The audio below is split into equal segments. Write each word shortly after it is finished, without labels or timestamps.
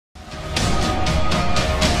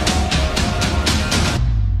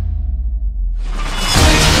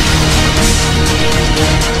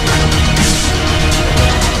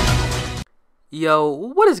Yo,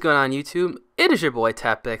 what is going on YouTube? It is your boy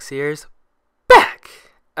TapX here, back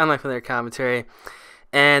on my familiar commentary,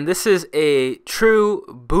 and this is a true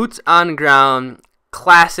boots on ground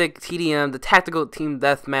classic TDM, the tactical team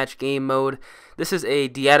deathmatch game mode. This is a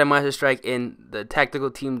De-Atomizer Strike in the tactical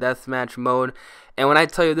team deathmatch mode, and when I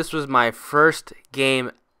tell you this was my first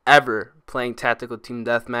game ever playing tactical team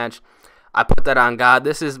deathmatch, I put that on God.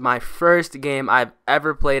 This is my first game I've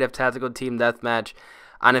ever played of tactical team deathmatch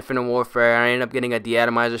on Infinite Warfare. I ended up getting a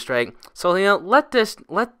De-Atomizer Strike. So, let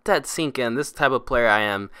that sink in. This type of player I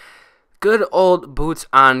am. Good old boots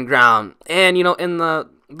on ground. And, in the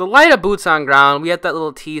light of boots on ground, we had that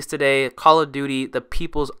little tease today, Call of Duty, the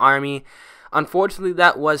People's Army. Unfortunately,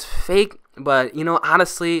 that was fake. But,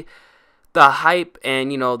 honestly, the hype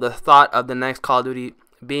and, the thought of the next Call of Duty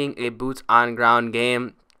being a boots on ground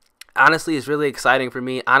game, honestly, it's really exciting for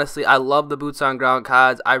me. Honestly, I love the boots on ground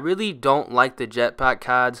CODs. I really don't like the jetpack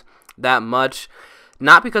CODs that much.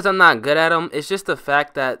 Not because I'm not good at them. It's just the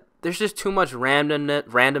fact that there's just too much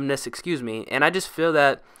randomness, and I just feel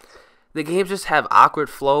that the games just have awkward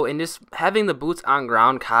flow, and just having the boots on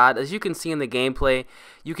ground COD, as you can see in the gameplay,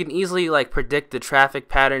 you can easily predict the traffic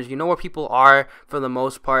patterns. You know where people are for the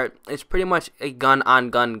most part. It's pretty much a gun on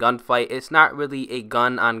gun gunfight. It's not really a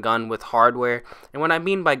gun on gun with hardware. And what I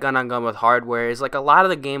mean by gun on gun with hardware is a lot of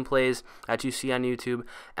the gameplays that you see on YouTube,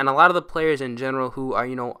 and a lot of the players in general who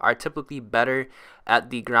are are typically better at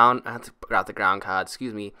the ground, not the ground COD,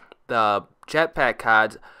 the jetpack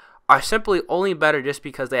CODs, are simply only better just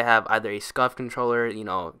because they have either a scuff controller,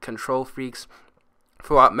 control freaks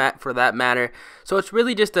for that matter. So it's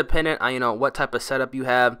really just dependent on what type of setup you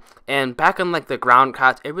have. And back on the ground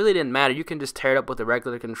CODs, it really didn't matter. You can just tear it up with a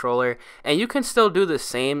regular controller, and you can still do the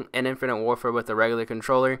same in Infinite Warfare with a regular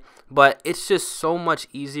controller, but it's just so much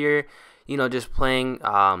easier, just playing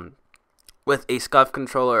with a scuff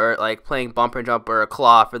controller, or playing bumper jump or a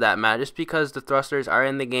claw for that matter, just because the thrusters are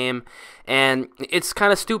in the game, and it's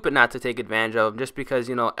kind of stupid not to take advantage of them, just because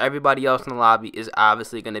everybody else in the lobby is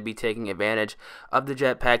obviously going to be taking advantage of the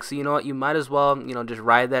jetpack. So you might as well just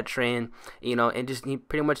ride that train, and just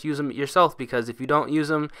pretty much use them yourself, because if you don't use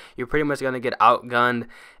them, you're pretty much going to get outgunned.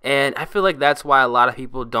 And I feel like that's why a lot of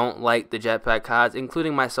people don't like the jetpack CODs,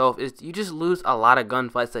 including myself, is you just lose a lot of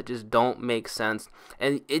gunfights that just don't make sense,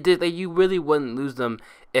 and you really wouldn't lose them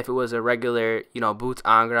if it was a regular boots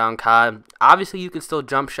on ground COD. Obviously you can still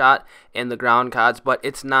jump shot in the ground CODs, but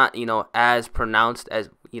it's not as pronounced as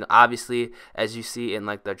obviously as you see in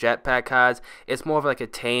the jetpack CODs. It's more of a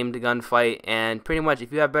tamed gunfight, and pretty much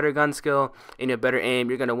if you have better gun skill and you have better aim,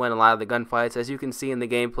 you're gonna win a lot of the gunfights. As you can see in the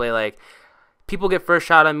gameplay, people get first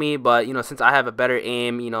shot on me, but since I have a better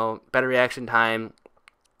aim, better reaction time,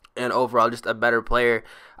 and overall just a better player,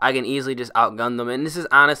 I can easily just outgun them. And this is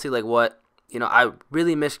honestly what I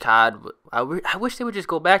really miss COD. I wish they would just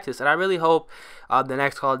go back to this, and I really hope the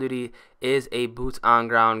next Call of Duty is a boots on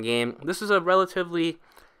ground game. This is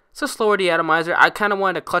it's a slower De-Atomizer. I kind of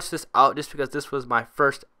wanted to clutch this out just because this was my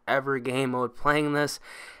first ever game mode playing this,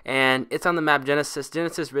 and it's on the map Genesis.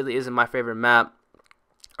 Genesis really isn't my favorite map.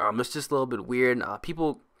 It's just a little bit weird.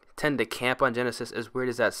 People tend to camp on Genesis, as weird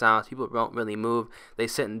as that sounds. People don't really move. They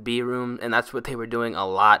sit in B room, and that's what they were doing a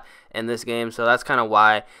lot in this game. So that's kind of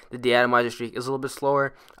why the De-Atomizer Streak is a little bit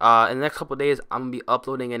slower. In the next couple of days, I'm going to be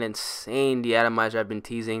uploading an insane De-Atomizer I've been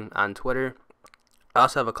teasing on Twitter. I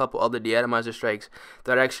also have a couple other De-Atomizer Strikes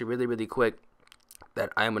that are actually really, really quick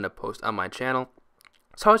that I'm going to post on my channel.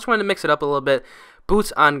 So I just wanted to mix it up a little bit.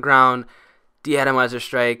 Boots on ground De-Atomizer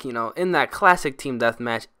Strike, in that classic team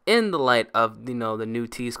deathmatch, in the light of the new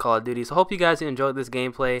tease Call of Duty. So hope you guys enjoyed this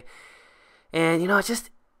gameplay, and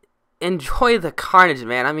just enjoy the carnage,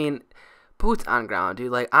 man. I mean, boots on ground,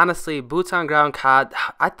 dude. Honestly, boots on ground COD,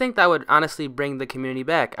 I think that would honestly bring the community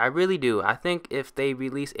back. I really do. I think if they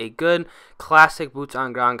release a good classic boots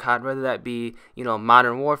on ground COD, whether that be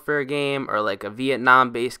Modern Warfare game, or a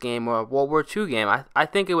Vietnam based game, or a World War II game, I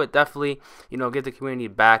think it would definitely get the community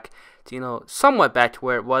back to, somewhat back to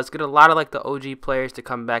where it was. Get a lot of the OG players to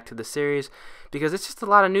come back to the series, because it's just a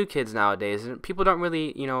lot of new kids nowadays, and people don't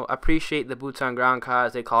really appreciate the boots on ground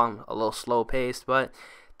CODs. They call them a little slow paced, but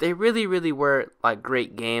they really, really were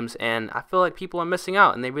great games, and I feel like people are missing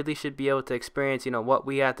out, and they really should be able to experience what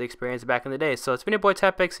we had to experience back in the day. So it's been your boy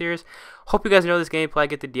TapX here. Hope you guys know this gameplay. I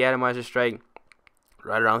get the De-Atomizer Strike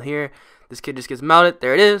right around here. This kid just gets melted.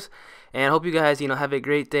 There it is. And I hope you guys have a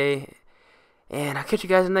great day, and I'll catch you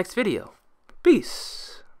guys in the next video. Peace.